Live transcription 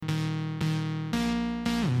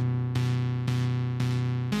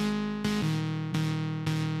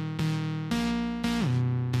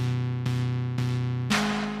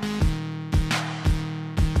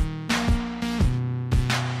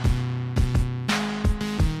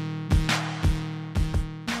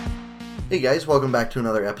Hey guys, welcome back to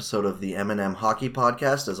another episode of the M&M Hockey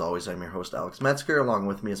Podcast. As always, I'm your host, Alex Metzger. Along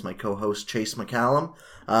with me is my co-host, Chase McCallum.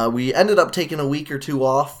 We ended up taking a week or two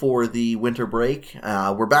off for the winter break.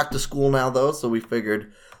 We're back to school now, though, so we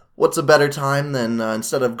figured, what's a better time than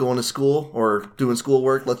instead of going to school or doing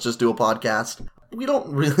schoolwork, let's just do a podcast. We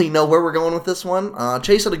don't really know where we're going with this one.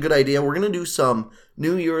 Chase had a good idea. We're going to do some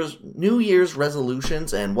New Year's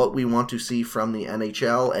resolutions and what we want to see from the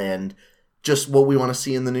NHL and just what we want to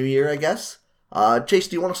see in the new year, I guess. Chase,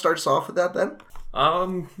 do you want to start us off with that then?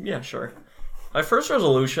 Yeah, sure. My first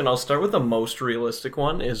resolution, I'll start with the most realistic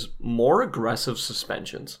one, is more aggressive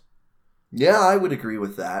suspensions. Yeah, I would agree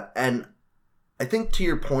with that. And I think to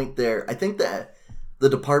your point there, I think that the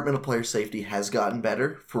Department of Player Safety has gotten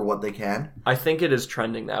better for what they can. I think it is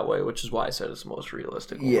trending that way, which is why I said it's the most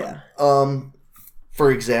realistic one. Yeah.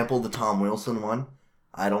 For example, the Tom Wilson one.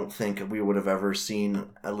 I don't think we would have ever seen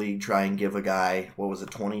a league try and give a guy,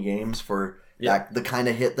 20 games for the kind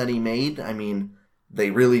of hit that he made. I mean,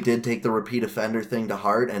 they really did take the repeat offender thing to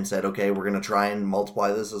heart and said, okay, we're going to try and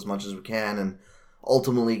multiply this as much as we can, and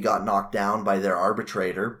ultimately got knocked down by their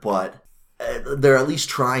arbitrator, but they're at least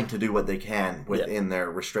trying to do what they can within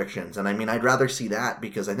their restrictions. And I mean, I'd rather see that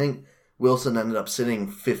because I think Wilson ended up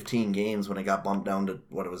sitting 15 games when it got bumped down to,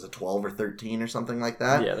 12 or 13 or something like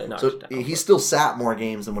that? Yeah, they knocked it down. He still sat more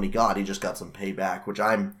games than what he got. He just got some payback, which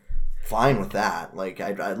I'm fine with that. Like,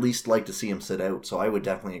 I'd at least like to see him sit out, so I would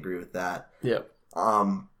definitely agree with that. Yeah.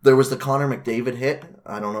 There was the Connor McDavid hit.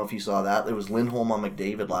 I don't know if you saw that. There was Lindholm on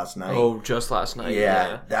McDavid last night. Oh, just last night.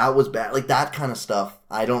 Yeah, that was bad. Like, that kind of stuff.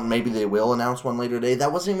 Maybe they will announce one later today.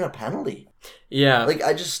 That wasn't even a penalty. Yeah. Like,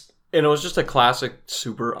 And it was just a classic,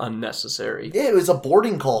 super unnecessary. Yeah, it was a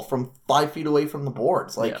boarding call from 5 feet away from the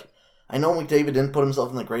boards. I know McDavid didn't put himself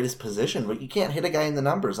in the greatest position, but you can't hit a guy in the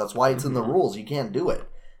numbers. That's why it's in the rules. You can't do it.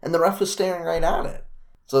 And the ref was staring right at it.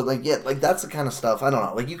 So, that's the kind of stuff, I don't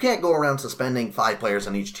know. Like, you can't go around suspending 5 players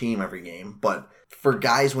on each team every game, but for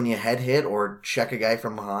guys when you head hit or check a guy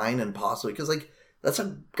from behind and possibly, because, that's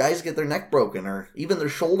how guys get their neck broken or even their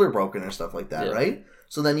shoulder broken or stuff like that, right?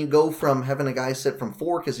 So then you go from having a guy sit from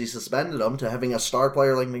 4 because he suspended him to having a star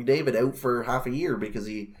player like McDavid out for half a year because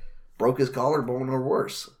he broke his collarbone or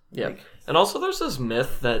worse. Yeah. And also there's this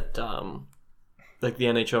myth that the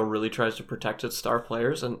NHL really tries to protect its star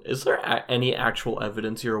players. And is there any actual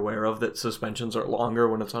evidence you're aware of that suspensions are longer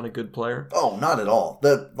when it's on a good player? Oh, not at all.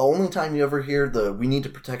 The only time you ever hear we need to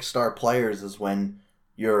protect star players is when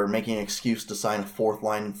you're making an excuse to sign a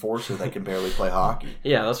fourth-line enforcer that can barely play hockey.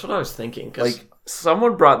 Yeah, that's what I was thinking. Because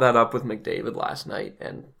someone brought that up with McDavid last night,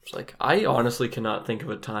 and it's like, I honestly cannot think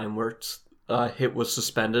of a time where a hit was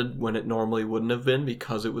suspended when it normally wouldn't have been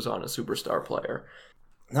because it was on a superstar player.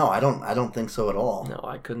 No, I don't think so at all. No,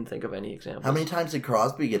 I couldn't think of any examples. How many times did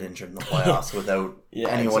Crosby get injured in the playoffs without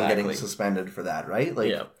anyone getting suspended for that, right?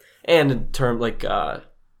 And in term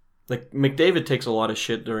McDavid takes a lot of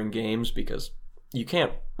shit during games because you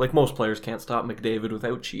can't, most players can't stop McDavid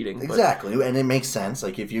without cheating. Exactly, and it makes sense.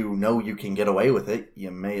 Like, if you know you can get away with it,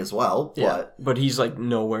 you may as well. But he's,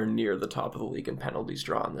 nowhere near the top of the league in penalties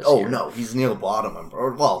drawn this year. Oh, no, he's near the bottom.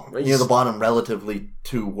 Near the bottom relatively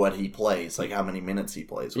to what he plays, how many minutes he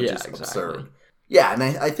plays, which is absurd. Yeah, and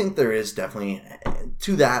I think there is definitely,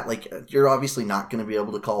 to that, you're obviously not going to be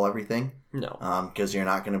able to call everything. No. Because you're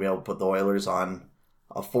not going to be able to put the Oilers on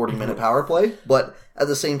a 40-minute power play, but at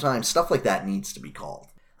the same time, stuff like that needs to be called.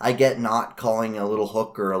 I get not calling a little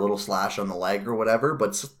hook or a little slash on the leg or whatever,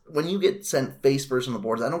 but when you get sent face first on the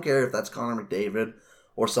boards, I don't care if that's Connor McDavid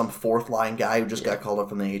or some fourth-line guy who just got called up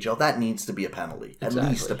from the AHL, that needs to be a penalty. Exactly. At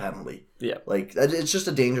least a penalty. Yeah. It's just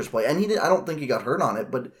a dangerous play. And I don't think he got hurt on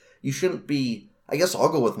it, but you shouldn't be... I guess I'll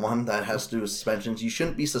go with one that has to do with suspensions. You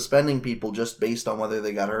shouldn't be suspending people just based on whether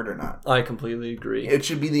they got hurt or not. I completely agree. It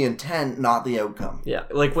should be the intent, not the outcome. Yeah,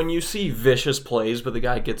 when you see vicious plays but the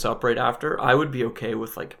guy gets up right after, I would be okay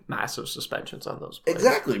with, massive suspensions on those plays.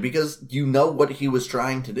 Exactly, because you know what he was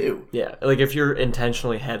trying to do. Yeah, if you're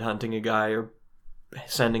intentionally headhunting a guy or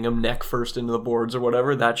sending him neck first into the boards or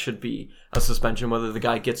whatever, that should be a suspension whether the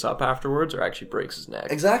guy gets up afterwards or actually breaks his neck.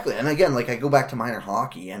 Exactly. And again, I go back to minor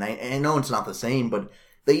hockey, and I know it's not the same, but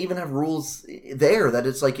they even have rules there that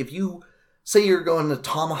it's if you say you're going to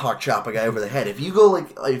tomahawk chop a guy over the head, if you go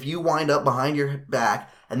if you wind up behind your back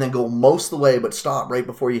and then go most of the way but stop right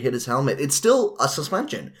before you hit his helmet, it's still a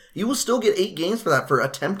suspension. You will still get 8 games for that for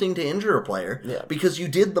attempting to injure a player because you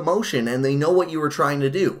did the motion and they know what you were trying to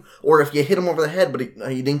do. Or if you hit him over the head but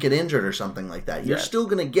he didn't get injured or something like that, you're still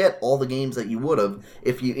going to get all the games that you would have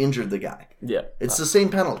if you injured the guy. Yeah. It's the same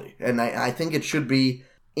penalty. And I think it should be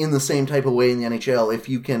in the same type of way in the NHL if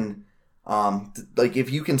you can Like, if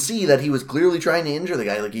you can see that he was clearly trying to injure the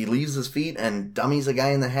guy, like he leaves his feet and dummies a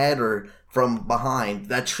guy in the head or from behind,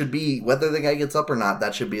 that should be, whether the guy gets up or not,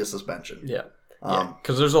 that should be a suspension. Yeah.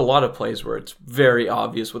 Because there's a lot of plays where it's very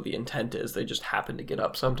obvious what the intent is. They just happen to get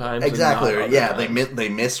up sometimes. Exactly. Yeah, they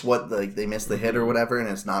miss what they miss the hit or whatever, and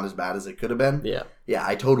it's not as bad as it could have been. Yeah. Yeah,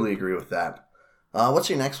 I totally agree with that. What's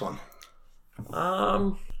your next one?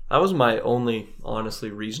 That was my only honestly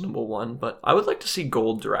reasonable one, but I would like to see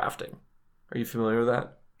gold drafting. Are you familiar with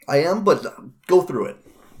that? I am, but go through it.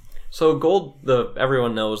 So gold,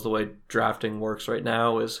 everyone knows the way drafting works right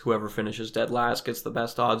now is whoever finishes dead last gets the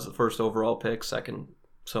best odds, the first overall pick, second,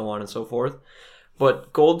 so on and so forth.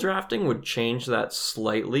 But gold drafting would change that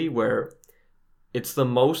slightly, where it's the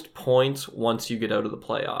most points once you get out of the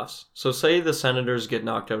playoffs. So say the Senators get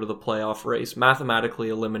knocked out of the playoff race, mathematically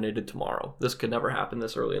eliminated tomorrow. This could never happen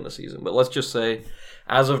this early in the season, but let's just say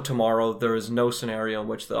as of tomorrow, there is no scenario in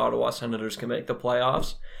which the Ottawa Senators can make the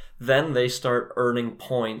playoffs. Then they start earning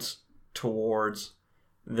points towards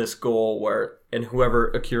this goal and whoever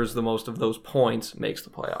accrues the most of those points makes the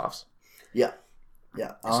playoffs. Yeah.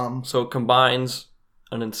 Yeah. So it combines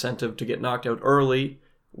an incentive to get knocked out early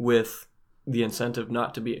with the incentive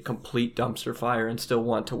not to be a complete dumpster fire and still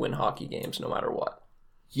want to win hockey games no matter what.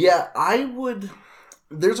 Yeah,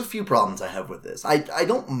 there's a few problems I have with this. I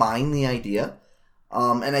don't mind the idea.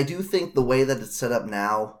 And I do think the way that it's set up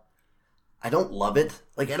now, I don't love it.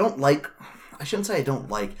 Like, I shouldn't say I don't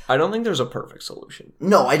like. I don't think there's a perfect solution.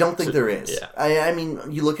 No, I don't think there is. Yeah. I mean,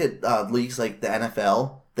 you look at leagues like the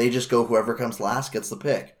NFL, they just go whoever comes last gets the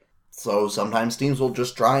pick. So sometimes teams will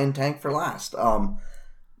just try and tank for last.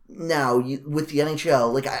 Now, with the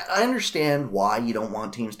NHL, like, I understand why you don't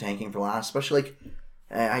want teams tanking for last, especially,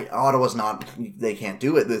 like, Ottawa's not, they can't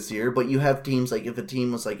do it this year, but you have teams, like, if a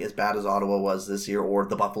team was, like, as bad as Ottawa was this year, or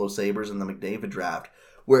the Buffalo Sabres in the McDavid draft,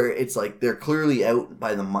 where it's like they're clearly out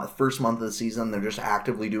by the first month of the season, they're just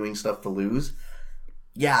actively doing stuff to lose.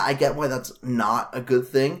 Yeah, I get why that's not a good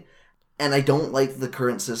thing, and I don't like the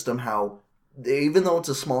current system, how, even though it's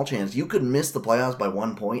a small chance, you could miss the playoffs by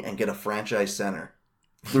 1 point and get a franchise center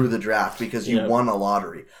through the draft because you won a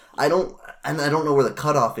lottery. I don't know where the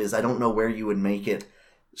cutoff is. I don't know where you would make it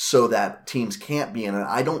so that teams can't be in it.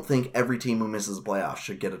 I don't think every team who misses the playoffs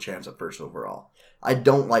should get a chance at first overall. I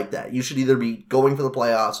don't like that. You should either be going for the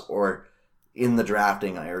playoffs or in the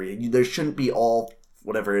drafting area. There shouldn't be all,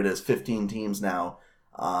 whatever it is, 15 teams now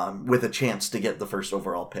with a chance to get the first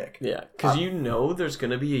overall pick. Yeah, because there's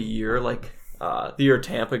going to be a year like the year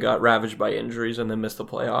Tampa got ravaged by injuries and then missed the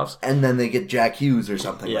playoffs. And then they get Jack Hughes or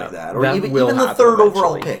something like that. Or that even the third eventually.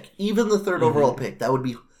 Overall pick. Even the third overall pick. That would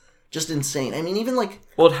be just insane. I mean, even like...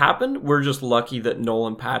 Well, it happened. We're just lucky that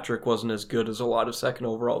Nolan Patrick wasn't as good as a lot of second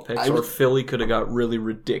overall picks, or Philly could have got really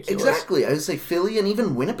ridiculous. Exactly. I would say Philly and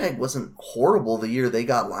even Winnipeg wasn't horrible the year they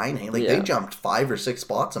got Laine. Like, they jumped 5 or 6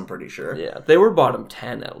 spots, I'm pretty sure. Yeah, they were bottom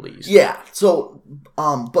 10 at least. Yeah, so,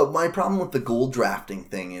 but my problem with the gold drafting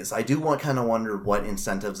thing is I do kind of wonder what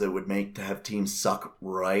incentives it would make to have teams suck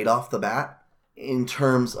right off the bat in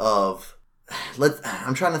terms of...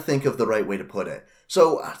 I'm trying to think of the right way to put it.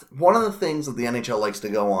 So, one of the things that the NHL likes to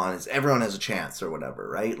go on is everyone has a chance or whatever,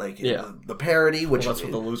 right? Like, the parity, which... Well, that's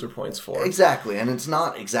what the loser point's for. Exactly, and it's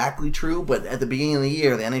not exactly true, but at the beginning of the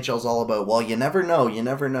year, the NHL's all about, well, you never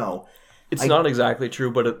know. It's not exactly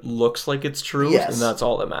true, but it looks like it's true, and that's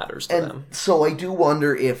all that matters to them. So I do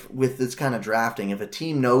wonder if, with this kind of drafting, if a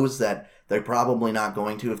team knows that they're probably not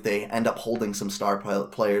going to, if they end up holding some star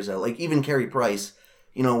players out, like even Carey Price...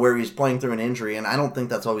 where he's playing through an injury, and I don't think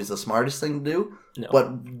that's always the smartest thing to do. No.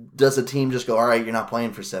 But does a team just go, all right, you're not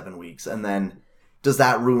playing for 7 weeks, and then does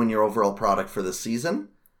that ruin your overall product for the season?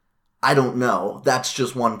 I don't know. That's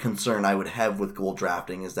just one concern I would have with gold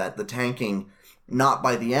drafting, is that the tanking, not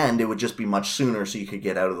by the end, it would just be much sooner so you could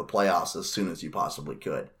get out of the playoffs as soon as you possibly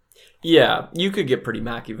could. Yeah, you could get pretty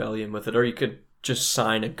Machiavellian with it, or you could just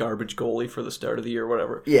sign a garbage goalie for the start of the year or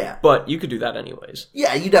whatever. Yeah. But you could do that anyways.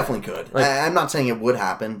 Yeah, you definitely could. I'm not saying it would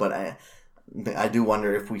happen, but I do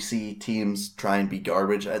wonder if we see teams try and be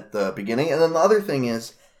garbage at the beginning. And then the other thing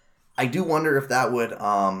is, I do wonder if that would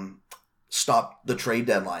stop the trade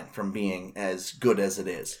deadline from being as good as it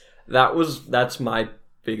is. That's my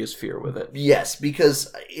biggest fear with it. Yes,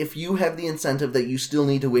 because if you have the incentive that you still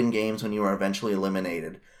need to win games when you are eventually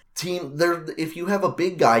eliminated... if you have a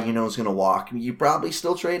big guy is going to walk, you probably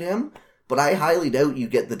still trade him, but I highly doubt you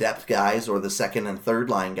get the depth guys or the second and third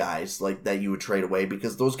line guys like that you would trade away,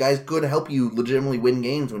 because those guys could help you legitimately win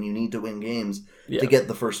games when you need to win games to get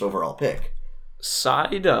the first overall pick.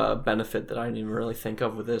 side benefit that I didn't even really think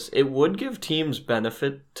of with this, it would give teams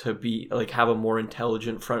benefit to be like have a more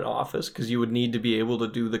intelligent front office, because you would need to be able to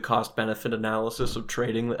do the cost benefit analysis of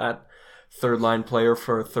trading that third line player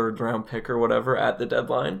for a third round pick or whatever at the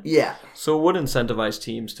deadline. Yeah. So it would incentivize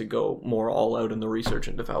teams to go more all out in the research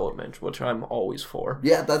and development, which I'm always for.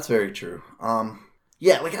 Yeah, that's very true.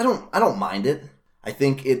 Yeah, like I don't mind it. I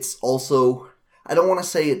think it's also, I don't want to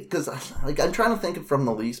say it because like I'm trying to think it from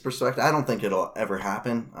the Leafs perspective. I don't think it'll ever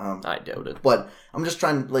happen. I doubt it. But I'm just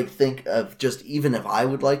trying to like think of just even if I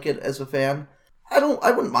would like it as a fan,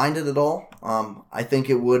 I wouldn't mind it at all. I think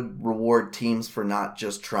it would reward teams for not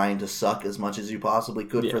just trying to suck as much as you possibly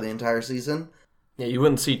could for the entire season. Yeah, you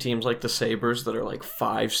wouldn't see teams like the Sabres that are like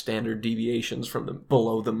 5 standard deviations from the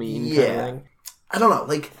below the mean kind of thing. I don't know.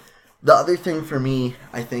 Like, the other thing for me,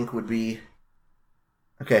 I think, would be...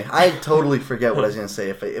 Okay, I totally forget what I was going to say.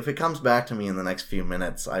 If it comes back to me in the next few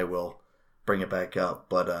minutes, I will bring it back up.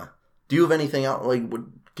 But do you have anything else? Like, do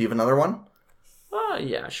you have another one?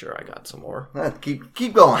 Yeah, sure. I got some more.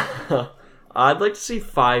 Keep going. I'd like to see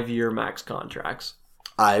 5-year max contracts.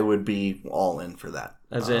 I would be all in for that.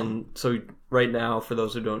 As in, so right now, for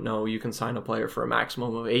those who don't know, you can sign a player for a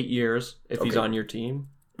maximum of 8 years if he's on your team.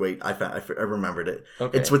 Wait, I remembered it.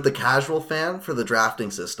 Okay. It's with the casual fan for the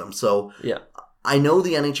drafting system. So yeah. I know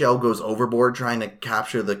the NHL goes overboard trying to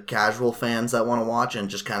capture the casual fans that want to watch and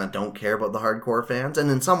just kind of don't care about the hardcore fans. And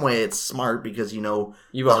in some way, it's smart because you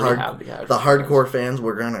already have the hardcore fans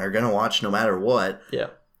are gonna watch no matter what. Yeah,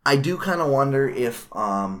 I do kind of wonder if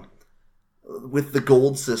with the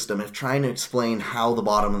gold system, if trying to explain how the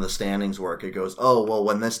bottom of the standings work, it goes, oh well,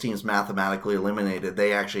 when this team's mathematically eliminated,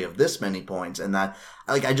 they actually have this many points, and that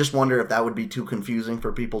I just wonder if that would be too confusing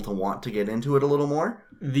for people to want to get into it a little more.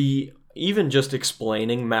 Even just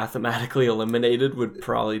explaining mathematically eliminated would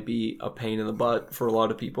probably be a pain in the butt for a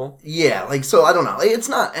lot of people. Yeah, so I don't know. It's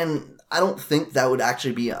not, and I don't think that would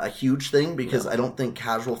actually be a huge thing because I don't think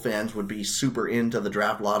casual fans would be super into the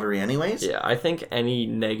draft lottery anyways. Yeah, I think any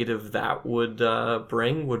negative that would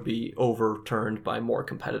bring would be overturned by more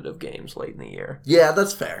competitive games late in the year. Yeah,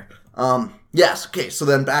 that's fair. Yes, okay, so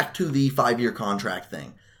then back to the 5-year contract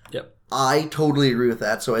thing. Yep. I totally agree with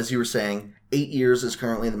that. So as you were saying, 8 years is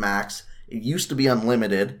currently the max. It used to be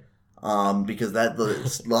unlimited because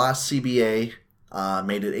the last CBA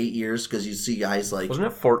made it 8 years because you see guys like... Wasn't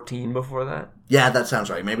it 14 before that? Yeah, that sounds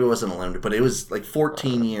right. Maybe it wasn't unlimited, but it was like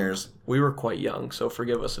 14 years. We were quite young, so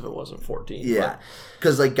forgive us if it wasn't 14. Yeah,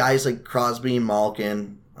 because like guys like Crosby,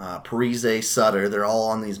 Malkin, Parise, Sutter, they're all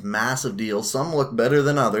on these massive deals. Some look better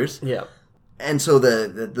than others. Yeah. And so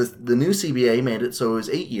the new CBA made it so it was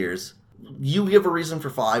 8 years. You give a reason for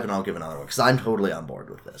 5, and I'll give another one, because I'm totally on board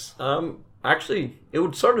with this. Actually, it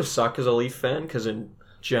would sort of suck as a Leaf fan, because in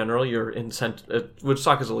general, it would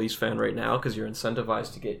suck as a Leafs fan right now, because you're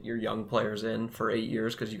incentivized to get your young players in for 8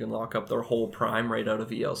 years, because you can lock up their whole prime right out of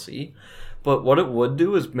ELC. But what it would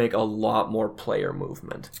do is make a lot more player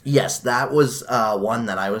movement. Yes, that was one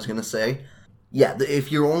that I was going to say. Yeah,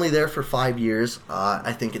 if you're only there for 5 years,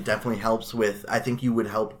 I think it definitely helps with... I think you would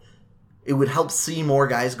help... It would help see more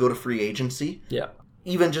guys go to free agency. Yeah.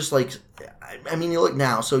 Even just like, I mean, you look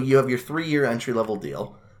now, so you have your 3-year entry-level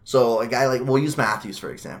deal. So a guy like, we'll use Matthews,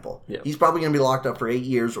 for example. Yeah. He's probably going to be locked up for 8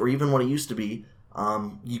 years, or even what it used to be.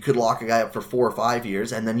 You could lock a guy up for 4 or 5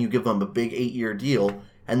 years, and then you give him a big 8-year deal,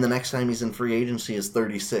 and the next time he's in free agency is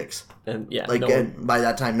 36. And yeah, and by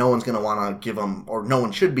that time, no one's going to want to give him, or no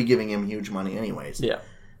one should be giving him huge money anyways. Yeah.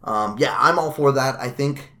 Yeah, I'm all for that. I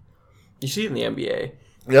think... You see it in the NBA.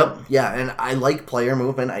 Yep, yeah, and I like player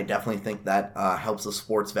movement. I definitely think that helps the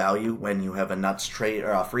sport's value when you have a nuts trade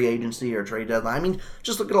or a free agency or trade deadline. I mean,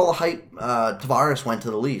 just look at all the hype. Tavares went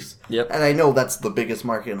to the Leafs. Yep. And I know that's the biggest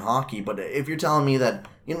market in hockey, but if you're telling me that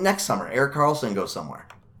next summer Erik Karlsson goes somewhere,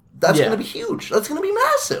 that's going to be huge. That's going to be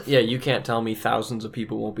massive. Yeah, you can't tell me thousands of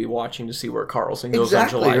people won't be watching to see where Karlsson goes on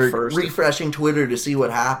July 1st. Refreshing Twitter to see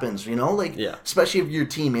what happens, especially if your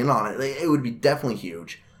team in on it. It would be definitely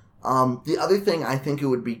huge. The other thing I think it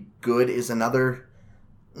would be good is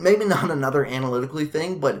maybe not another analytically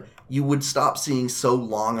thing, but you would stop seeing so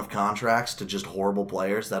long of contracts to just horrible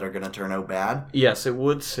players that are going to turn out bad. Yes, it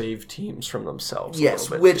would save teams from themselves.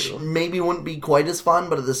 Yes, which maybe wouldn't be quite as fun,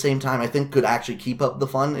 but at the same time I think could actually keep up the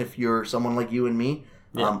fun if you're someone like you and me.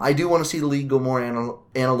 Yeah. I do want to see the league go more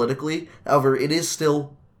analytically. However, it is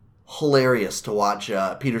still hilarious to watch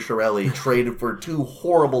Peter Chiarelli trade for 2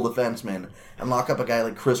 horrible defensemen and lock up a guy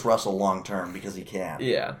like Chris Russell long term because he can.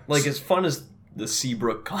 Yeah, like as fun as the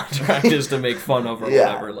Seabrook contract is to make fun of or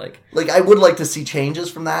whatever. Like I would like to see changes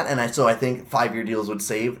from that, and so I think 5-year deals would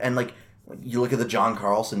save. And You look at the John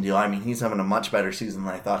Carlson deal. I mean, he's having a much better season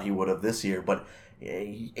than I thought he would have this year. But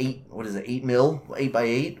 8 mil? 8 by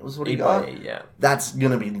 8 was what he got? 8 by 8, yeah. That's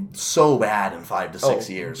going to be so bad in 5 to 6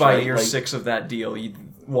 years. By right? year 6 of that deal,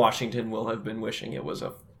 Washington will have been wishing it was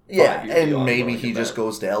a 5-year deal. And maybe he just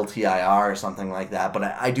goes to LTIR or something like that. But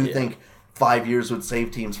I do think 5 years would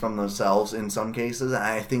save teams from themselves in some cases. And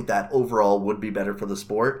I think that overall would be better for the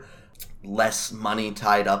sport. Less money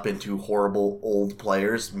tied up into horrible old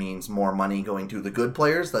players means more money going to the good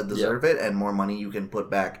players that deserve it, and more money you can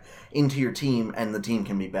put back into your team, and the team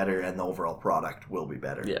can be better, and the overall product will be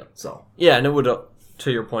better. Yeah. So. Yeah, and it would,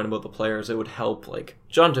 to your point about the players, it would help. Like,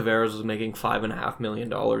 John Tavares was making $5.5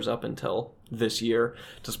 million up until this year,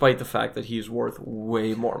 despite the fact that he's worth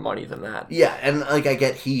way more money than that. Yeah, and I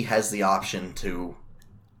get he has the option to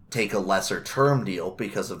take a lesser term deal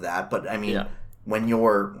because of that, but I mean... Yeah. When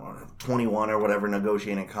you're 21 or whatever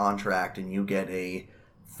negotiating a contract and you get a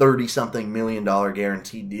 $30-something million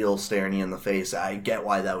guaranteed deal staring you in the face, I get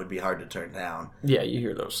why that would be hard to turn down. Yeah, you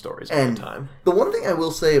hear those stories all the time. The one thing I will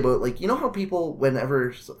say about, like, you know how people,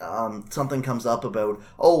 whenever something comes up about,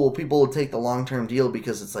 people will take the long-term deal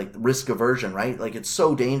because it's, like, risk aversion, right? Like, it's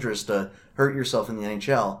so dangerous to hurt yourself in the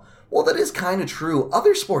NHL. Well, that is kind of true.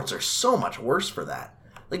 Other sports are so much worse for that.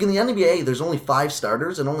 Like in the NBA, there's only 5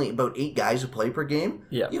 starters and only about 8 guys who play per game.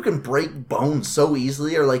 Yeah. You can break bones so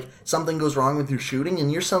easily, or like something goes wrong with your shooting and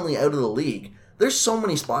you're suddenly out of the league. There's so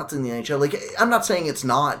many spots in the NHL. Like, I'm not saying it's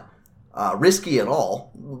not risky at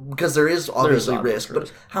all, because there is obviously risk.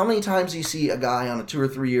 But how many times do you see a guy on a 2 or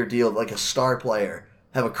 3 year deal, like a star player,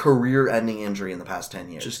 have a career-ending injury in the past 10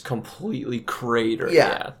 years? Just completely crater.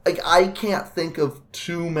 Yeah. Like, I can't think of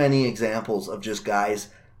too many examples of just guys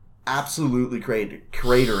absolutely cratering.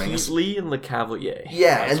 Heatley and LeCavalier.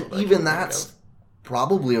 Yeah, and even that's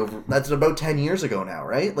probably that's about 10 years ago now,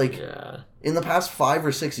 right? Like, in the past 5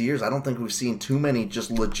 or 6 years, I don't think we've seen too many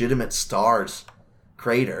just legitimate stars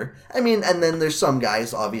crater. I mean, and then there's some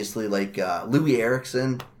guys, obviously, like Louis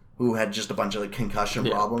Eriksson, who had just a bunch of concussion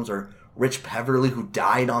problems, or Rich Peverley, who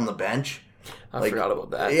died on the bench. I forgot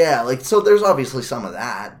about that. Yeah, so there's obviously some of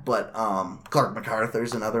that, but Clark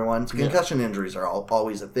MacArthur's another one. So concussion injuries are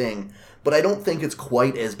always a thing, but I don't think it's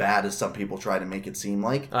quite as bad as some people try to make it seem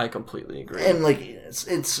like. I completely agree. And like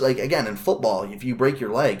it's like, again, in football, if you break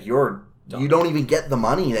your leg, you don't even get the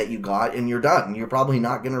money that you got, and you're done. You're probably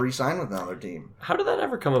not going to re-sign with another team. How did that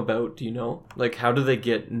ever come about? Do you know? Like, how do they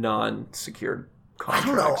get non-secured contracts?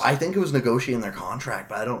 I don't know. I think it was negotiating their contract,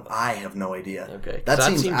 but I have no idea. Okay. That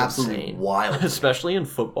seems absolutely insane. Wild. Especially in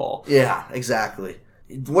football. Yeah, exactly.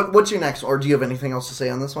 What's your next, or do you have anything else to say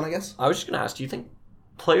on this one, I guess? I was just going to ask, do you think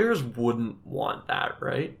players wouldn't want that,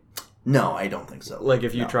 right? No, I don't think so. Like,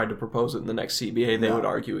 if you tried to propose it in the next CBA, they would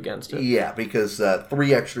argue against it. Yeah, because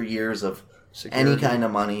 3 extra years of security. Any kind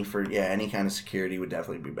of money for, any kind of security would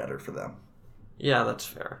definitely be better for them. Yeah, that's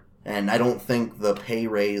fair. And I don't think the pay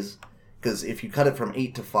raise... Because if you cut it from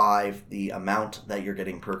 8 to 5, the amount that you're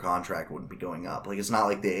getting per contract wouldn't be going up. Like, it's not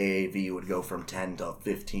like the AAV would go from 10 to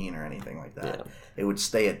 15 or anything like that. Yeah. It would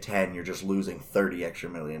stay at 10. You're just losing $30 extra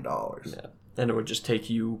million. Yeah, and it would just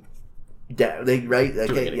take you. Yeah, right?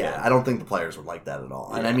 Okay, I don't think the players would like that at all.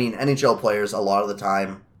 Yeah. And I mean, NHL players a lot of the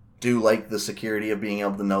time do like the security of being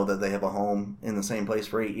able to know that they have a home in the same place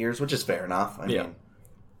for 8 years, which is fair enough. I mean,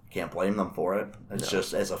 can't blame them for it. It's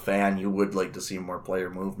just, as a fan, you would like to see more player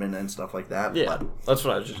movement and stuff like that. Yeah, but that's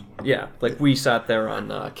what I was just... Yeah, like, we sat there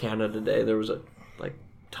on Canada Day. There was a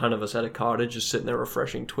ton of us at a cottage just sitting there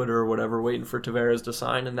refreshing Twitter or whatever, waiting for Tavares to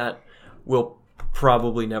sign, and that will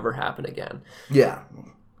probably never happen again. Yeah.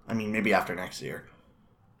 I mean, maybe after next year.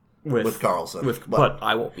 With Carlson. But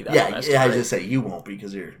I won't be that invested. Yeah, I just say you won't,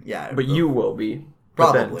 because you're... Yeah, but you will be.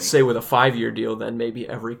 Probably. But then, say with a 5-year deal, then maybe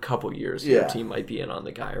every couple years your team might be in on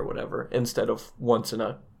the guy or whatever, instead of once in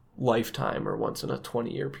a lifetime or once in a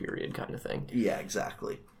 20-year period kind of thing. Yeah,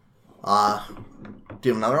 exactly. Do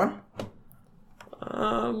you have another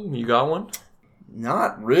one? You got one?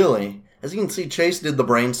 Not really. As you can see, Chase did the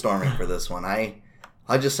brainstorming for this one. I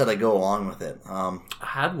just said I'd go along with it. I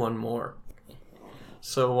had one more.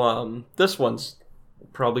 So this one's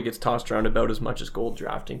probably gets tossed around about as much as gold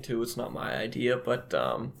drafting too. It's not my idea, but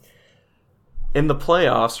in the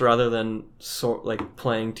playoffs, rather than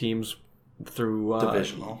playing teams through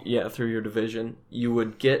divisional, through your division, you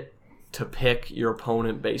would get to pick your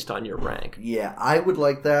opponent based on your rank. Yeah, I would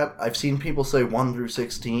like that. I've seen people say 1 through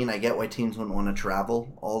 16. I get why teams wouldn't want to travel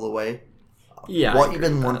all the way. Yeah,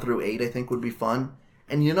 even 1 through 8, I think would be fun.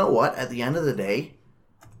 And you know what? At the end of the day,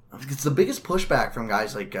 it's the biggest pushback from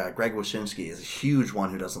guys like Greg Wyshynski is a huge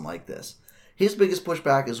one who doesn't like this. His biggest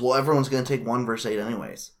pushback is, well, everyone's going to take 1 versus 8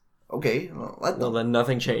 anyways. Okay, well, let them. Well, then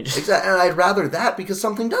nothing changes. Exactly, and I'd rather that because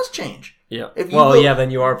something does change. Yeah.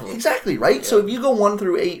 Then you are exactly right. Yeah. So if you go 1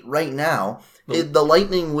 through 8 right now, the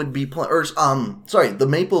Lightning would be the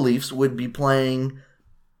Maple Leafs would be playing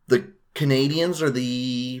the Canadiens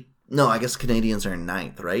I guess Canadiens are in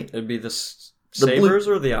 9th, right? It'd be the Sabres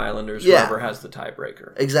or the Islanders, whoever has the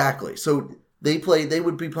tiebreaker. Exactly. So they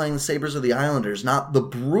would be playing the Sabres or the Islanders, not the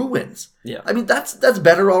Bruins. Yeah. I mean, that's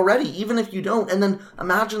better already, even if you don't. And then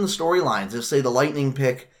imagine the storylines if, say, the Lightning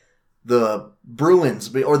pick the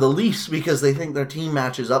Bruins or the Leafs because they think their team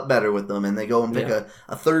matches up better with them, and they go and pick a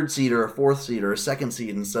 3rd seed or a 4th seed or a 2nd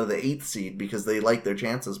seed instead of the 8th seed because they like their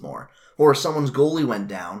chances more. Or if someone's goalie went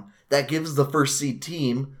down, that gives the 1st seed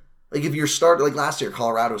team, like if your starter, like last year,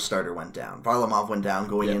 Colorado's starter went down. Varlamov went down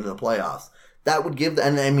going into the playoffs. That would give,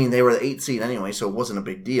 and I mean, they were the 8th seed anyway, so it wasn't a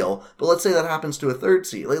big deal. But let's say that happens to a 3rd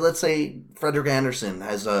seed. Like, let's say Frederik Andersen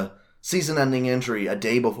has a season-ending injury a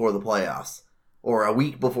day before the playoffs. Or a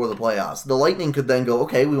week before the playoffs. The Lightning could then go,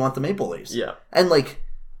 okay, we want the Maple Leafs. Yeah. And,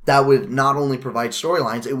 that would not only provide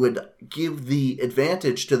storylines, it would give the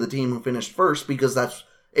advantage to the team who finished first because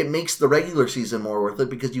it makes the regular season more worth it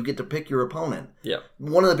because you get to pick your opponent. Yeah.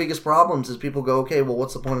 One of the biggest problems is people go, okay, well,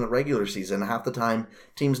 what's the point of the regular season? Half the time,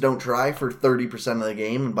 teams don't try for 30% of the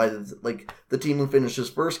game, and by the team who finishes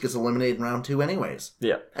first gets eliminated in round 2 anyways.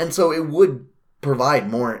 Yeah. And so it would provide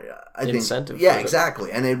more, I think. Incentive. Yeah,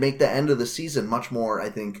 exactly. And it'd make the end of the season much more, I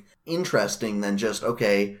think, interesting than just,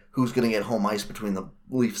 okay, who's going to get home ice between the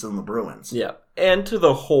Leafs and the Bruins. Yeah. And to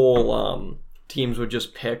the whole teams would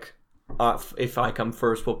just pick, if I come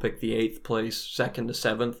first, we'll pick the 8th place, 2nd to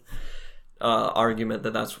 7th argument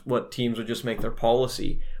that's what teams would just make their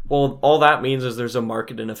policy. Well, all that means is there's a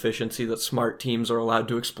market inefficiency that smart teams are allowed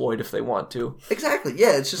to exploit if they want to. Exactly.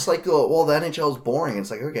 Yeah, it's just like, well, the NHL is boring. It's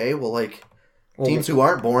like, okay, well, teams who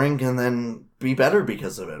aren't boring can then be better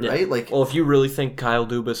because of it, right? Well, if you really think Kyle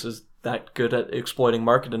Dubas is that good at exploiting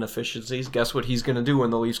market inefficiencies, guess what he's going to do when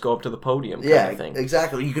the Leafs go up to the podium kind of thing.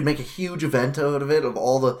 Exactly. You could make a huge event out of it,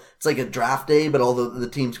 it's like a draft day, but all the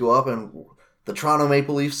teams go up and the Toronto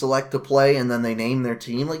Maple Leafs select to play and then they name their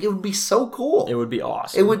team. It would be so cool. It would be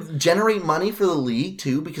awesome. It would generate money for the league,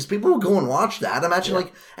 too, because people would go and watch that. Imagine,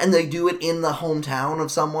 and they do it in the hometown of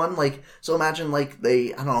someone. So imagine,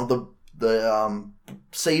 they, I don't know, the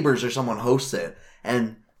Sabres or someone hosts it,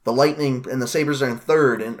 and the Lightning and the Sabres are in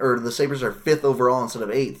 3rd, or the Sabres are 5th overall instead of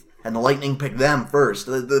 8th, and the Lightning pick them first.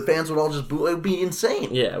 The fans would all just boo. It would be insane.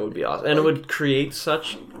 Yeah, it would be awesome. And it would create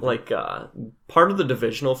such, part of the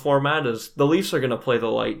divisional format is the Leafs are going to play the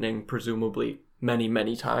Lightning presumably many,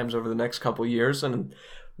 many times over the next couple years, and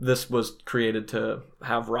this was created to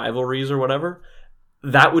have rivalries or whatever.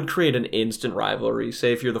 That would create an instant rivalry.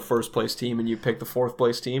 Say if you're the 1st place team and you pick the 4th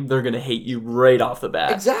place team, they're going to hate you right off the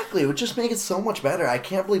bat. Exactly. It would just make it so much better. I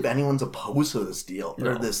can't believe anyone's opposed to this deal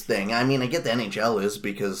or this thing. I mean, I get the NHL is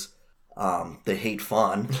because they hate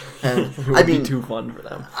fun. And it would be too fun for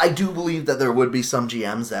them. I do believe that there would be some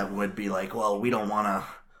GMs that would be like, well, we don't want to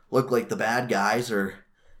look like the bad guys, or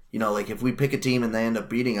if we pick a team and they end up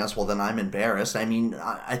beating us, well, then I'm embarrassed. I mean,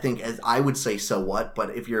 I think I would say so what,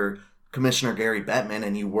 but if you're Commissioner Gary Bettman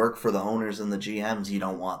and you work for the owners and the GMs, you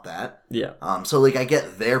don't want that. Yeah. So I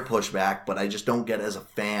get their pushback, but I just don't get as a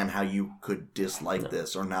fan how you could dislike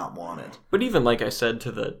this or not want it. But even like I said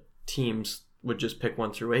to the teams would just pick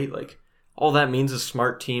 1 through 8, all that means is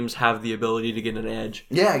smart teams have the ability to get an edge.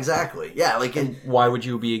 Yeah, exactly. Yeah, why would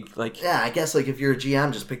you be Yeah, I guess if you're a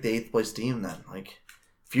GM, just pick the 8th place team then.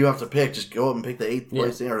 If you have to pick, just go up and pick the 8th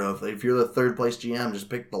place team. Or if you're the 3rd place GM, just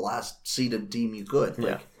pick the last seeded team you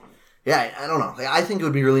could. Yeah, I don't know. I think it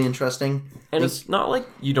would be really interesting. And it's not like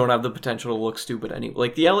you don't have the potential to look stupid anyway.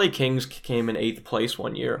 The LA Kings came in 8th place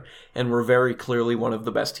one year and were very clearly one of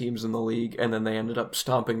the best teams in the league, and then they ended up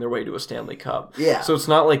stomping their way to a Stanley Cup. Yeah. So it's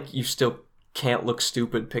not like you still can't look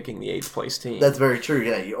stupid picking the 8th place team. That's very true,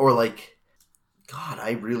 yeah. Or God,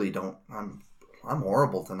 I really don't. I'm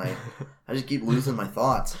horrible tonight. I just keep losing my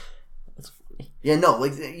thoughts. That's funny. Yeah, no,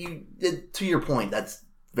 to your point, that's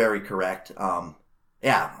very correct.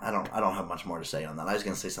 Yeah, I don't have much more to say on that. I was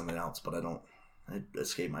going to say something else, but it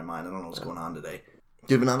escaped my mind. I don't know what's going on today.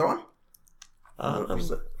 Do you have another one? Was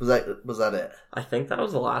that it? I think that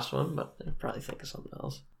was the last one, but I'd probably think of something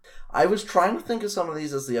else. I was trying to think of some of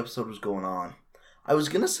these as the episode was going on. I was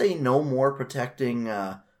going to say no more protecting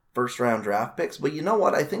first-round draft picks, but you know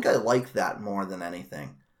what? I think I like that more than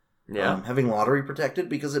anything. Yeah. Having lottery protected,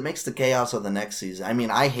 because it makes the chaos of the next season. I mean,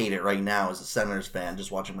 I hate it right now as a Senators fan,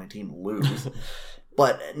 just watching my team lose.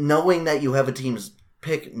 But knowing that you have a team's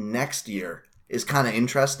pick next year is kind of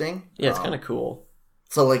interesting. Yeah, it's kind of cool.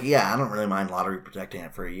 So, like, yeah, I don't really mind lottery protecting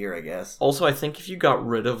it for a year, I guess. Also, I think if you got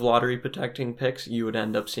rid of lottery protecting picks, you would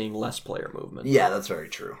end up seeing less player movement. Yeah, that's very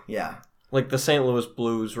true. Yeah. Like, the St. Louis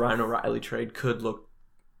Blues Ryan O'Reilly trade could look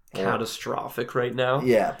catastrophic right now.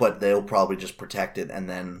 Yeah, but they'll probably just protect it, and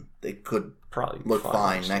then they could probably look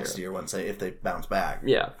fine next year if they bounce back.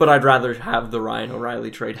 Yeah, but I'd rather have the Ryan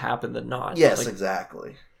O'Reilly trade happen than not. Yes,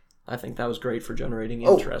 exactly. I think that was great for generating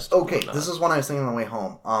interest. Okay, this is one I was thinking on the way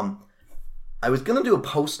home. I was going to do a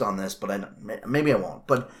post on this, but maybe I won't.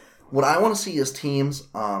 But what I want to see is teams,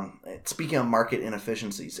 speaking of market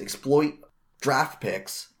inefficiencies, exploit draft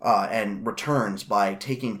picks and returns by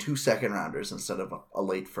taking 2 second-rounders instead of a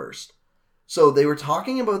late first. So they were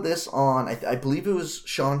talking about this on, I believe it was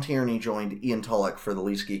Sean Tierney joined Ian Tulloch for the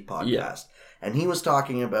Leafs Geek podcast. Yeah. And he was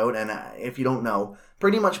talking about, and if you don't know,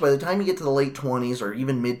 pretty much by the time you get to the late 20s or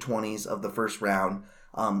even mid-20s of the first round,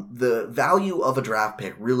 the value of a draft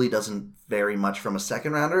pick really doesn't vary much from a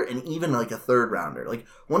second rounder and even like a third rounder. Like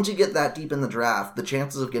once you get that deep in the draft, the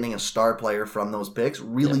chances of getting a star player from those picks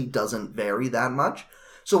really doesn't vary that much.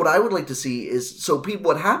 So what I would like to see is,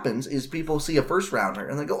 what happens is people see a first rounder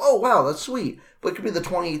and they go, oh wow, that's sweet. But it could be the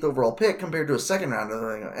 28th overall pick compared to a second rounder.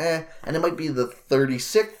 They go, and it might be the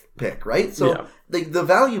 36th pick, right? So the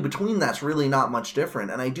value between that's really not much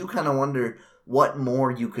different. And I do kind of wonder what more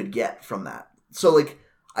you could get from that. So like,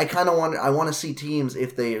 I kind of want to see teams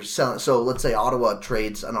if they are selling. So let's say Ottawa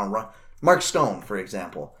trades, I don't know, Mark Stone, for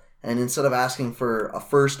example. And instead of asking for a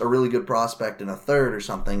first, a really good prospect, and a third or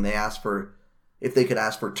something, they ask for, if they could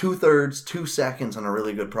ask for 2/3, 2 seconds, and a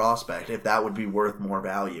really good prospect, if that would be worth more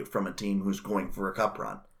value from a team who's going for a cup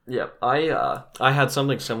run. Yeah, I had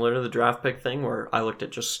something similar to the draft pick thing where I looked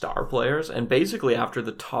at just star players, and basically after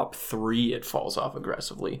the top 3, it falls off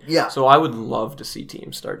aggressively. Yeah. So I would love to see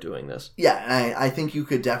teams start doing this. Yeah, I think you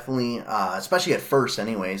could definitely, especially at first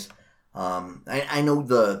anyways, I know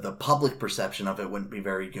the public perception of it wouldn't be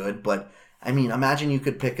very good, but I mean, imagine you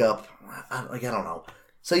could pick up, I don't know,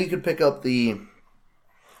 say you could pick up the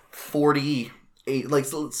 48,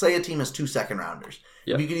 like let's say a team has 2 second rounders.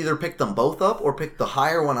 Yep. You could either pick them both up or pick the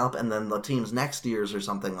higher one up and then the team's next year's or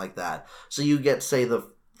something like that. So you get, say, the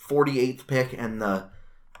 48th pick and the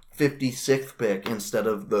 56th pick instead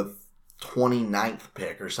of the 29th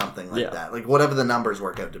pick or something like that. Like whatever the numbers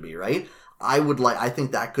work out to be, right? I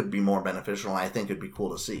think that could be more beneficial, and I think it'd be cool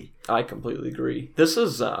to see. I completely agree. This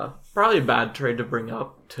is probably a bad trade to bring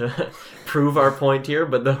up to prove our point here,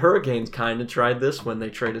 but the Hurricanes kind of tried this when they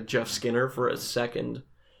traded Jeff Skinner for a second,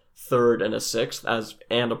 third, and a sixth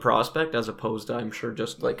and a prospect, as opposed to, I'm sure,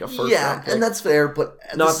 just like a first round pick. And that's fair, but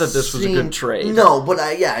not that this was a good trade. No, but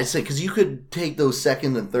I say, because you could take those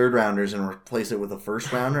second and third rounders and replace it with a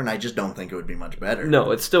first rounder, and I just don't think it would be much better.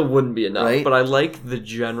 No, it still wouldn't be enough, right? But I like the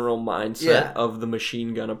general mindset of the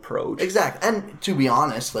machine gun approach. Exactly, and to be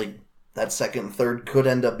honest, like that second and third could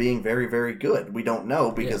end up being very, very good. We don't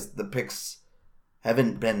know because the picks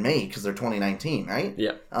haven't been made because they're 2019, right?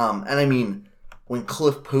 Yeah. And I mean, when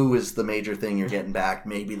Cliff Poo is the major thing you're getting back,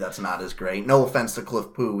 maybe that's not as great. No offense to Cliff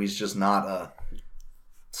Poo, he's just not a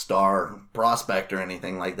star prospect or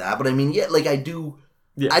anything like that. But I mean,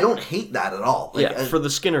 I don't hate that at all. For the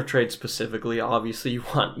Skinner trade specifically, obviously you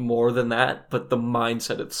want more than that, but the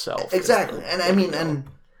mindset itself. Exactly. And I mean, and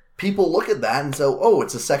people look at that and say, oh,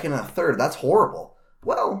 it's a second and a third. That's horrible.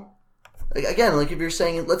 Well, again, like if you're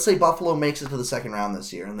saying, let's say Buffalo makes it to the second round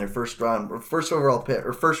this year and their first round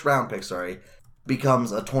pick,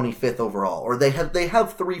 becomes a 25th overall, or they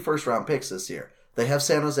have 3 first round picks this year. They have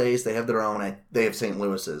San Jose's, they have their own, they have St.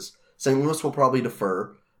 Louis's. St. Louis will probably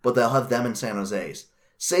defer, but they'll have them in San Jose's.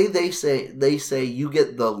 They say you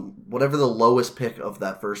get whatever the lowest pick of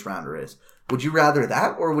that first rounder is. Would you rather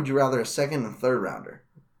that, or would you rather a second and third rounder?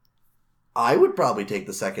 I would probably take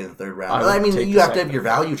the second and third rounder. I mean, you have to have your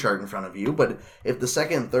value chart in front of you, but if the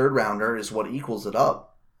second and third rounder is what equals it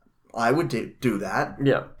up, I would do that.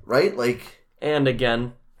 Yeah. Right? Like. And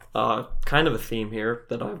again, kind of a theme here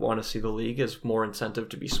that I want to see the league is more incentive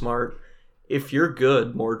to be smart. If you're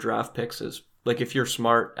good, more draft picks is, like if you're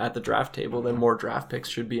smart at the draft table, then more draft picks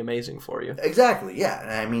should be amazing for you. Exactly,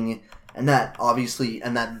 yeah. I mean, and that obviously,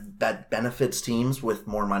 that benefits teams with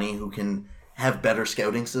more money who can have better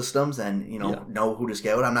scouting systems and, know who to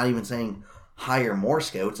scout. I'm not even saying hire more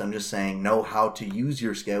scouts. I'm just saying know how to use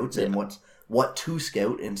your scouts and what to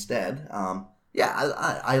scout instead.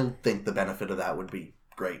 I think the benefit of that would be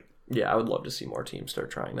great. Yeah, I would love to see more teams start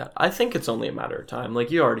trying that. I think it's only a matter of time. Like,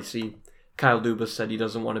 you already see Kyle Dubas said he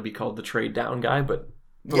doesn't want to be called the trade down guy, but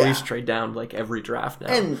the Leafs trade down like every draft now.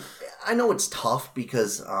 And I know it's tough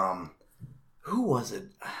because, who was it?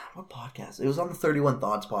 What podcast? It was on the 31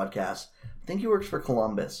 Thoughts podcast. I think he works for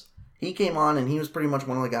Columbus. He came on and he was pretty much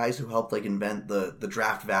one of the guys who helped like invent the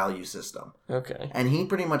draft value system. Okay. And he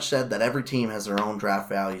pretty much said that every team has their own draft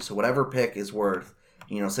value. So whatever pick is worth,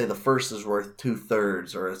 say the first is worth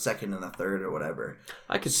 2/3 or a second and a third or whatever.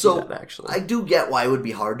 I could see that actually. I do get why it would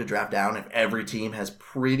be hard to draft down if every team has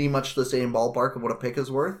pretty much the same ballpark of what a pick is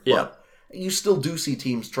worth. Yeah. But you still do see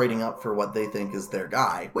teams trading up for what they think is their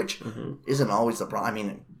guy, which isn't always the problem. I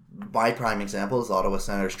mean, my prime example is Ottawa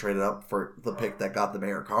Senators traded up for the pick that got them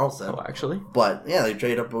Erik Karlsson. Oh, actually? But, yeah, they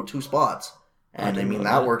traded up about 2 spots. And,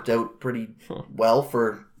 that worked out pretty well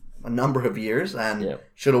for a number of years and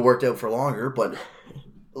should have worked out for longer. But,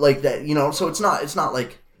 like, that, so it's not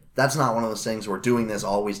like that's not one of those things where doing this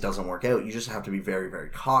always doesn't work out. You just have to be very, very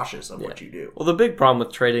cautious of what you do. Well, the big problem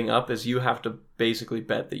with trading up is you have to basically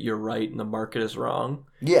bet that you're right and the market is wrong.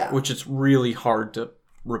 Yeah. Which it's really hard to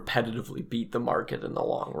repetitively beat the market in the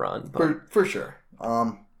long run. But for sure.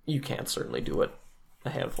 You can certainly do it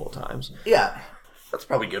a handful of times. Yeah. That's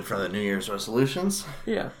probably good for the New Year's resolutions.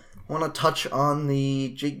 Yeah. Want to touch on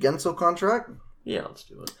the Jake Guentzel contract? Yeah, let's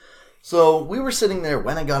do it. So we were sitting there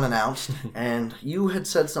when it got announced, and you had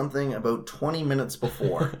said something about 20 minutes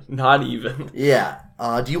before. Not even. Yeah.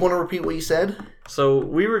 Do you want to repeat what you said? So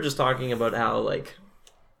we were just talking about how, like,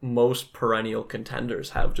 most perennial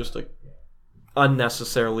contenders have just a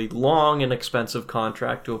unnecessarily long and expensive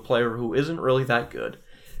contract to a player who isn't really that good.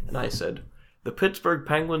 And I said, the Pittsburgh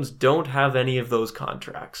Penguins don't have any of those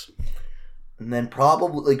contracts. And then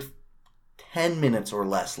probably like 10 minutes or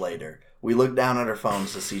less later, we looked down at our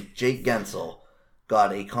phones to see Jake Guentzel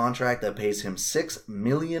got a contract that pays him $6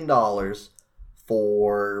 million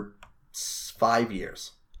for 5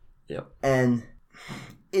 years. Yep. And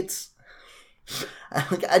it's...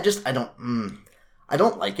 I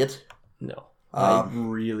don't like it. No. I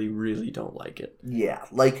really, really don't like it. Yeah,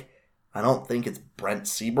 like, I don't think it's Brent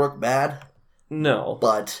Seabrook bad. No.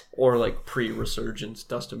 But... Or, like, pre-resurgence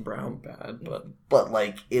Dustin Brown bad, but... But,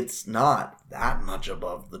 like, it's not that much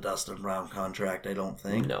above the Dustin Brown contract, I don't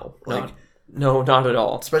think. No. Like... No, not at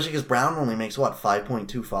all. Especially because Brown only makes,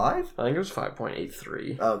 5.25? I think it was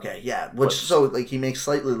 5.83. Okay, yeah. So, like, he makes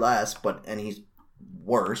slightly less, and he's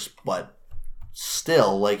worse, but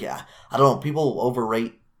still, like, yeah, I don't know, people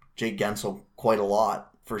overrate Jake Guentzel quite a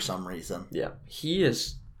lot for some reason. Yeah, he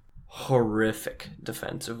is horrific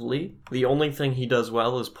defensively. The only thing he does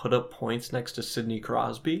well is put up points next to Sidney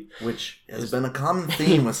Crosby. Which has been a common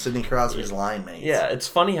theme with Sidney Crosby's line mates. Yeah, it's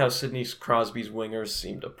funny how Sidney Crosby's wingers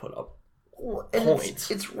seem to put up points.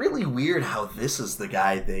 It's really weird how this is the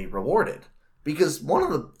guy they rewarded. Because one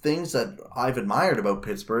of the things that I've admired about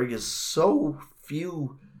Pittsburgh is so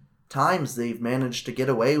few times they've managed to get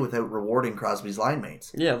away without rewarding Crosby's line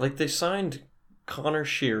mates. Yeah, like they signed Connor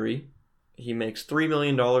Sheary. He makes $3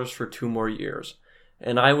 million for 2 more years.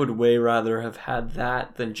 And I would way rather have had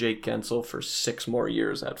that than Jake Guentzel for 6 more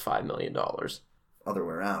years at $5 million. Other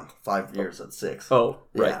way around. 5 years at 6. Oh,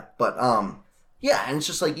 right. Yeah, but, yeah, and it's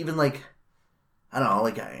just like, even like, I don't know,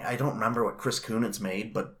 like, I don't remember what Chris Kunitz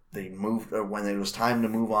made, but they moved, when it was time to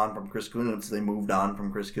move on from Chris Kunitz, they moved on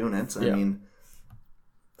from Chris Kunitz. I mean,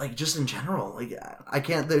 like, just in general, like, I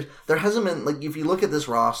can't, there hasn't been, like, if you look at this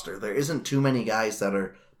roster, there isn't too many guys that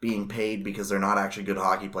are being paid because they're not actually good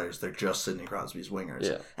hockey players. They're just Sidney Crosby's wingers.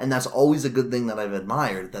 Yeah. And that's always a good thing that I've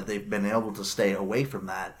admired, that they've been able to stay away from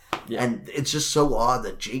that. Yeah. And it's just so odd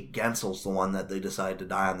that Jake Guentzel's the one that they decide to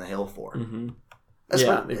die on the hill for. Mm-hmm.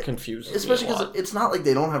 Yeah, it confuses especially me a lot. Because it's not like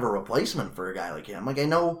they don't have a replacement for a guy like him. Like, I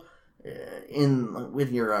know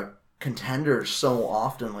when you're a contender so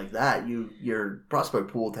often like that, your prospect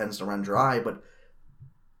pool tends to run dry, but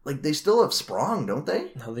like, they still have Sprong, don't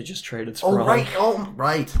they? No, they just traded Sprong. Oh,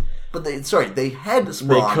 right. But they had Sprong. They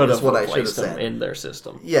could have what I replaced him in their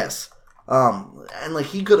system. Yes. And like,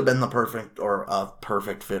 he could have been the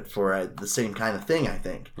perfect fit for the same kind of thing, I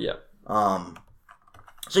think. Yeah.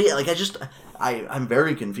 So yeah, like, I'm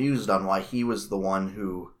very confused on why he was the one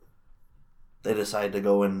who they decided to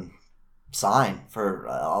go and sign for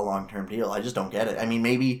a long-term deal. I just don't get it. I mean,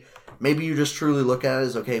 maybe you just truly look at it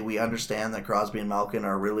as, okay, we understand that Crosby and Malkin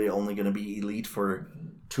are really only going to be elite for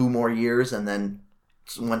 2 more years, and then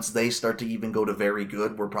once they start to even go to very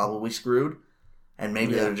good, we're probably screwed. And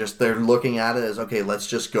maybe they're looking at it as, okay, let's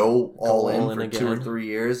just go all in for again. 2 or 3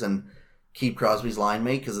 years and keep Crosby's line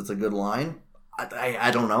mate because it's a good line. I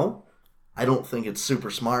don't know. I don't think it's super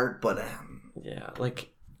smart, but yeah, like,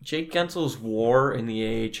 Jake Guentzel's WAR in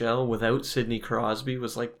the AHL without Sidney Crosby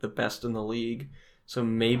was like the best in the league. So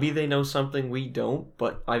maybe they know something we don't,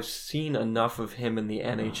 but I've seen enough of him in the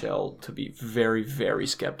NHL to be very, very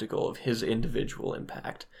skeptical of his individual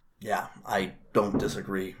impact. Yeah, I don't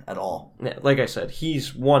disagree at all. Yeah, like I said,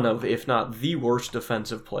 he's one of, if not the worst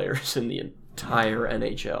defensive players in the entire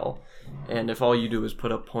NHL. And if all you do is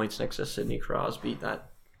put up points next to Sidney Crosby, that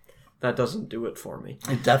doesn't do it for me.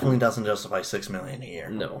 It definitely doesn't justify $6 million a year.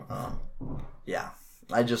 No. Yeah,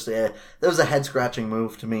 I just that was a head scratching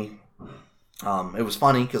move to me. It was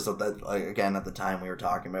funny because again at the time we were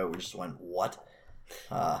talking about, we just went, what?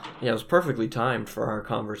 It was perfectly timed for our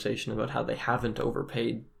conversation about how they haven't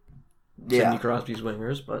overpaid Sidney Crosby's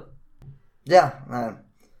wingers, but yeah,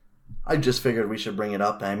 I just figured we should bring it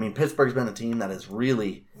up. I mean, Pittsburgh's been a team that has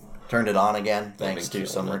really turned it on again thanks to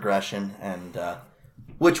some regression, and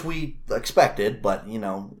which we expected, but in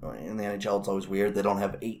the NHL it's always weird. They don't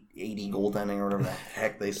have 80 goaltending or whatever the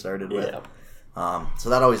heck they started with. So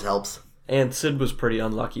that always helps. And Sid was pretty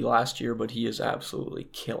unlucky last year, but he is absolutely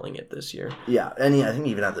killing it this year. Yeah, and I think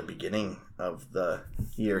even at the beginning of the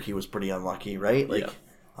year he was pretty unlucky, right?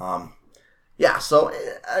 So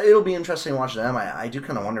it'll be interesting to watch them. I do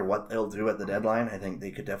kind of wonder what they'll do at the deadline. I think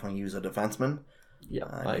they could definitely use a defenseman. Yeah,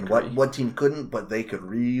 I agree. What team couldn't, but they could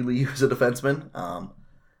really use a defenseman.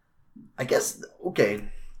 I guess,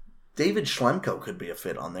 David Schlemko could be a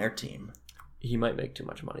fit on their team. He might make too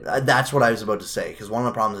much money. That's what I was about to say, because one of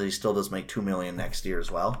the problems is he still does make $2 million next year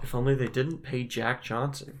as well. If only they didn't pay Jack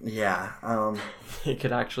Johnson. Yeah. They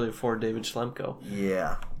could actually afford David Schlemko.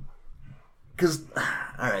 Yeah. Because,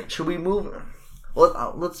 all right, should we move?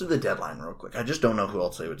 Well, let's do the deadline real quick. I just don't know who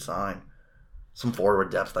else they would sign. Some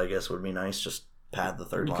forward depth, I guess, would be nice. Just pad the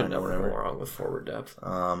third line. You could never go wrong with forward depth.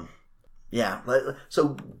 Yeah.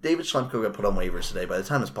 So David Schlemko got put on waivers today. By the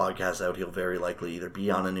time this podcast is out, he'll very likely either be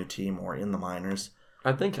on a new team or in the minors.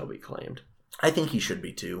 I think he'll be claimed. I think he should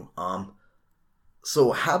be too.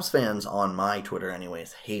 So Habs fans on my Twitter,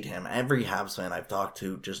 anyways, hate him. Every Habs fan I've talked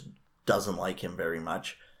to just doesn't like him very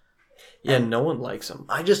much. Yeah, and no one likes him.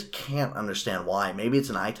 I just can't understand why. Maybe it's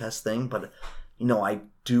an eye test thing, but I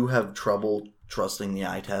do have trouble trusting the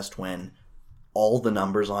eye test when all the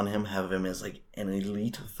numbers on him have him as like an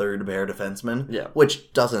elite third pair defenseman. Yeah.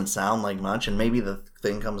 Which doesn't sound like much, and maybe the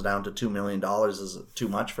thing comes down to $2 million is too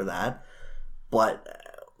much for that. But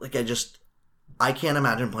I can't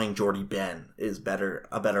imagine playing Jordy Ben is a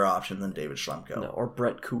better option than David Schlemko. No, or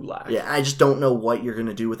Brett Kulak. Yeah, I just don't know what you're going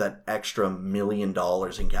to do with that extra $1 million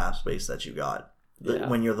in cap space that you got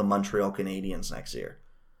when you're the Montreal Canadiens next year.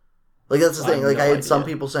 That's the thing. I had some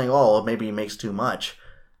people saying, "Oh, maybe he makes too much."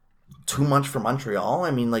 Too much for Montreal?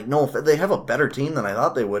 I mean, no, they have a better team than I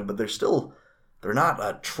thought they would, but they're not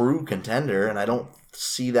a true contender, and I don't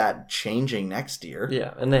see that changing next year.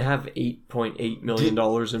 Yeah, and they have $8.8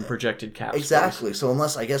 million in projected cap space. Exactly. So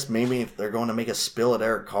maybe if they're going to make a spill at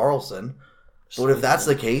Erik Karlsson, but if that's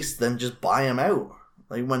the case, then just buy him out.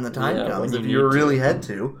 When the time comes, if you really had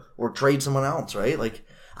to, or trade someone else, right?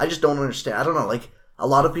 I just don't understand. I don't know. A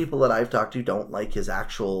lot of people that I've talked to don't like his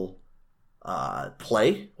actual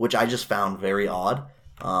play, which I just found very odd.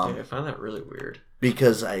 I find that really weird.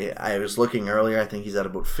 Because I was looking earlier, I think he's at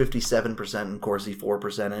about 57% in Corsi for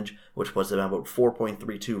percentage, which puts him at about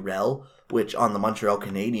 4.32 rel, which on the Montreal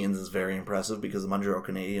Canadiens is very impressive because the Montreal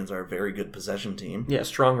Canadiens are a very good possession team. Yeah,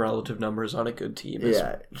 strong relative numbers on a good team.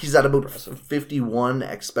 Yeah, he's at about 51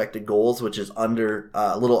 expected goals, which is a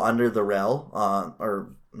little under the rel,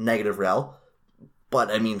 or negative rel. But,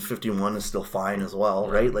 51 is still fine as well,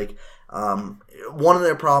 right? One of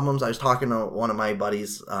their problems, I was talking to one of my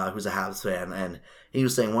buddies who's a Habs fan, and he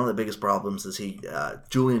was saying one of the biggest problems is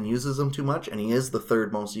Julian uses him too much, and he is the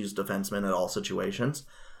third most used defenseman at all situations.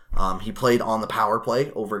 He played on the power play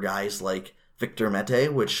over guys like Victor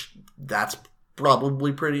Mete, which that's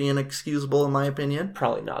probably pretty inexcusable in my opinion.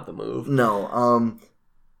 Probably not the move. No,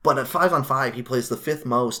 but at 5-on-5, he plays the fifth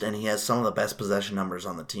most, and he has some of the best possession numbers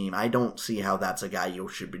on the team. I don't see how that's a guy you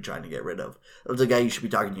should be trying to get rid of. It's a guy you should be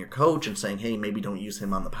talking to your coach and saying, hey, maybe don't use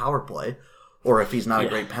him on the power play. Or if he's not a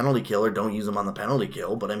great penalty killer, don't use him on the penalty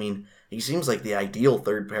kill. But, he seems like the ideal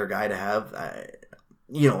third-pair guy to have,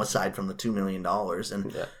 aside from the $2 million.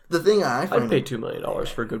 And the thing I find... I'd pay $2 million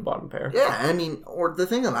for a good bottom pair. Yeah, or the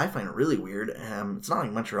thing that I find really weird, it's not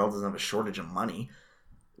like Montreal doesn't have a shortage of money.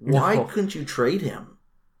 Why couldn't you trade him?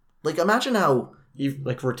 Imagine how... You,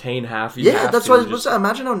 retain half. That's what I was supposed to say.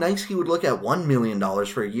 Imagine how nice he would look at $1 million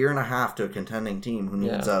for a year and a half to a contending team who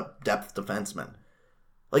needs a depth defenseman.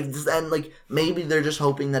 Maybe they're just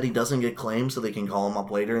hoping that he doesn't get claimed so they can call him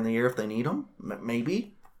up later in the year if they need him.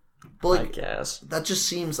 Maybe. But, I guess. That just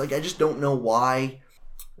seems I just don't know why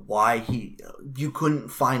you couldn't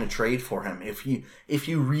find a trade for him if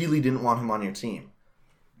you really didn't want him on your team.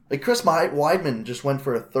 Chris Weidman just went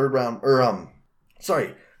for a third round...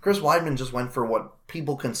 Chris Weidman just went for what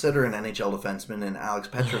people consider an NHL defenseman in Alex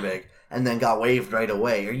Petrovic and then got waived right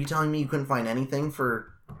away. Are you telling me you couldn't find anything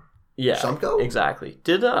for Shumko? Exactly.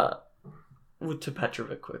 To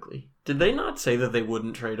Petrovic quickly. Did they not say that they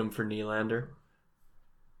wouldn't trade him for Nylander?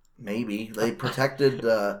 Maybe. They protected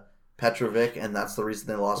Petrovic, and that's the reason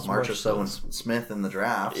they lost Marchessault and Smith in the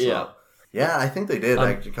draft. So. Yeah. Yeah, I think they did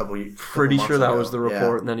a couple pretty sure that ago. was the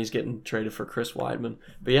report, and then he's getting traded for Chris Weidman.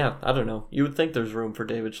 But yeah, I don't know. You would think there's room for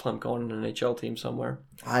David Schlemko on an NHL team somewhere.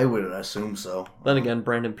 I would assume so. Then again,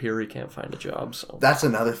 Brandon Peary can't find a job, so... That's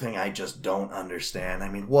another thing I just don't understand. I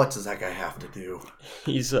mean, what does that guy have to do?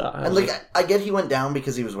 He's, And, I get he went down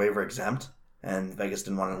because he was waiver exempt, and Vegas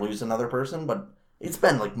didn't want to lose another person, but... It's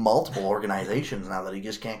been multiple organizations now that he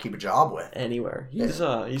just can't keep a job with. Anywhere.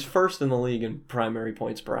 He's first in the league in primary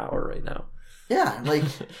points per hour right now. Yeah,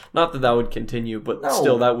 not that would continue, but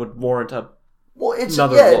still that would warrant a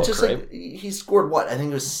another look, it's just right? He scored what? I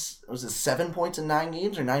think it was 7 points in 9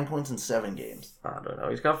 games or 9 points in 7 games? I don't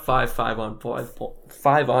know. He's got 5 on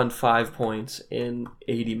 5 points in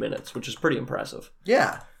 80 minutes, which is pretty impressive.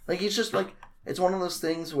 Yeah. He's just it's one of those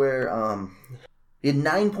things where he had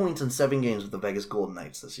 9 points in 7 games with the Vegas Golden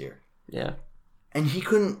Knights this year. Yeah. And he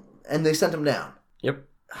couldn't... And they sent him down. Yep.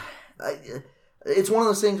 It's one of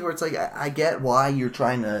those things where it's I get why you're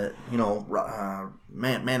trying to,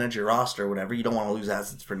 manage your roster or whatever. You don't want to lose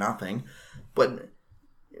assets for nothing. But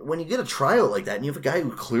when you get a tryout like that and you have a guy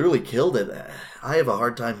who clearly killed it, I have a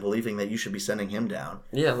hard time believing that you should be sending him down.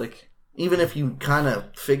 Yeah, even if you kind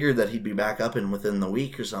of figured that he'd be back up within the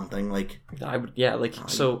week or something,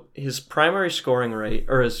 so his primary scoring rate,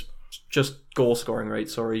 or his just goal scoring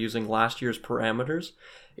rate, using last year's parameters,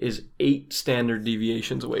 is 8 standard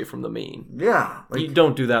deviations away from the mean. Yeah. You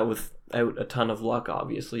don't do that without a ton of luck,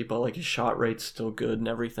 obviously, but his shot rate's still good and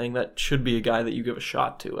everything. That should be a guy that you give a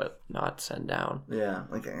shot to, not send down. Yeah,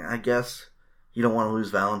 I guess you don't want to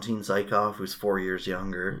lose Valentin Zykov, who's 4 years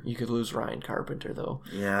younger. You could lose Ryan Carpenter, though.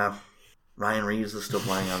 Yeah. Ryan Reeves is still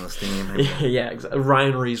playing on this team. Yeah, exactly.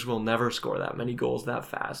 Ryan Reeves will never score that many goals that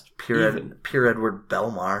fast. Pierre-Edouard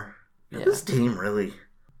Bellemare. Yeah. This team really...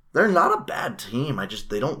 They're not a bad team.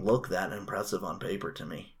 They don't look that impressive on paper to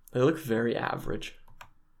me. They look very average.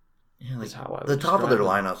 Yeah, the top of their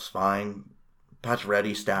lineup's fine.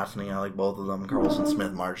 Pacioretty, Stastny, I like both of them. Carlson,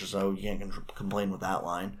 Smith, Marchessault. You can't complain with that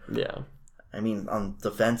line. Yeah. I mean, on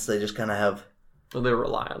defense, they just kind of have... Well, they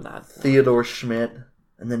rely on that. Theodore Schmidt.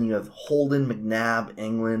 And then you have Holden, McNabb,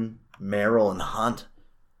 Englund, Merrill, and Hunt.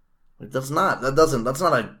 That's not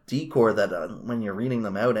a decor that when you're reading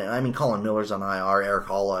them out. I mean, Colin Miller's on IR, Eric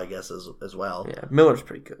Halla, I guess, as well. Yeah, Miller's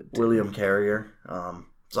pretty good. Too. William Carrier.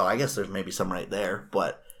 So I guess there's maybe some right there,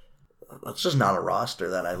 but that's just not a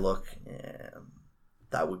roster that I look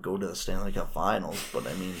that would go to the Stanley Cup Finals. But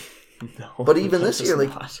I mean, no, but even this year,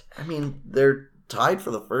 I mean, they're tied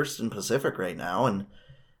for the first in Pacific right now, and.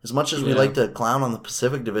 As much as we like to clown on the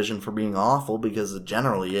Pacific Division for being awful, because it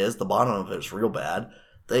generally is, the bottom of it is real bad,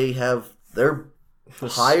 they're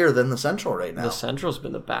higher than the Central right now. The Central's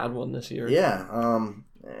been the bad one this year. Yeah,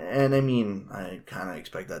 and I mean, I kind of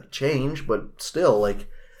expect that to change, but still,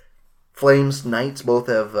 Flames, Knights both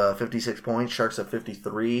have 56 points, Sharks have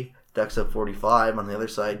 53, Ducks have 45. On the other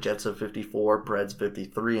side, Jets have 54, Preds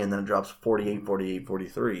 53, and then it drops 48, 48,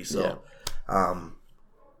 43. So,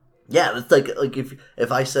 yeah, it's like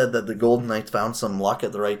if I said that the Golden Knights found some luck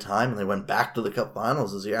at the right time and they went back to the Cup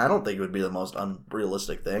Finals this year, I don't think it would be the most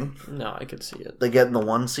unrealistic thing. No, I could see it. They get in the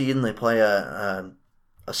 1 seed and they play a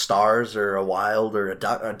Stars or a Wild or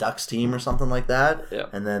a Ducks team or something like that,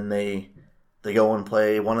 and then they go and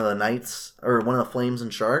play one of the Knights or one of the Flames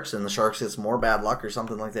and Sharks, and the Sharks gets more bad luck or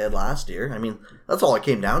something like they had last year. I mean, that's all it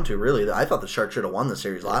came down to, really. I thought the Sharks should have won the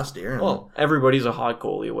series last year. Well, everybody's a hot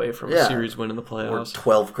goalie away from a series win in the playoffs. Or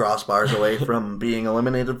 12 crossbars away from being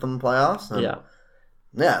eliminated from the playoffs. And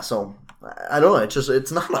yeah, so I don't know.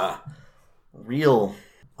 It's not a real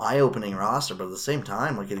eye-opening roster, but at the same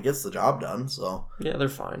time, it gets the job done. So yeah, they're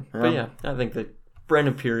fine. Yeah. But yeah, I think that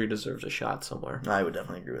Brandon Peary deserves a shot somewhere. I would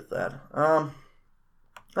definitely agree with that.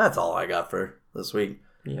 That's all I got for this week.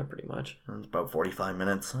 Yeah, pretty much. It's about 45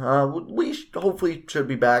 minutes. We hopefully should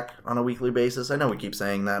be back on a weekly basis. I know we keep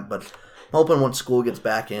saying that, but I'm hoping once school gets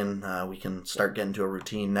back in, we can start getting to a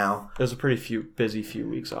routine now. It was a pretty busy few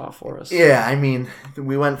weeks off for us. Yeah, I mean,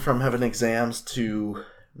 we went from having exams to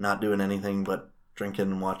not doing anything but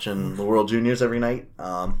drinking and watching the World Juniors every night.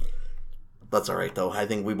 That's all right, though. I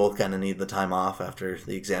think we both kind of need the time off after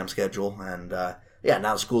the exam schedule. And,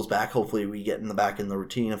 now school's back. Hopefully we get back in the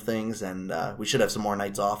routine of things. And we should have some more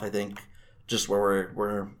nights off, I think, just where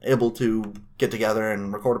we're able to get together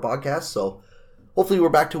and record a podcast. So hopefully we're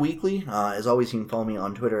back to weekly. As always, you can follow me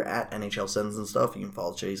on Twitter at NHL Sends and stuff. You can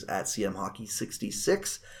follow Chase at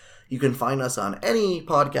CMHockey66. You can find us on any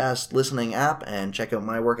podcast listening app and check out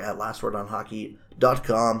my work at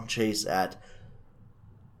lastwordonhockey.com. Chase at...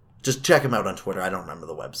 Just check him out on Twitter. I don't remember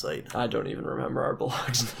the website. I don't even remember our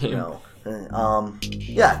blog's name. No.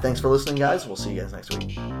 Yeah, thanks for listening, guys. We'll see you guys next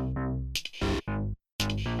week.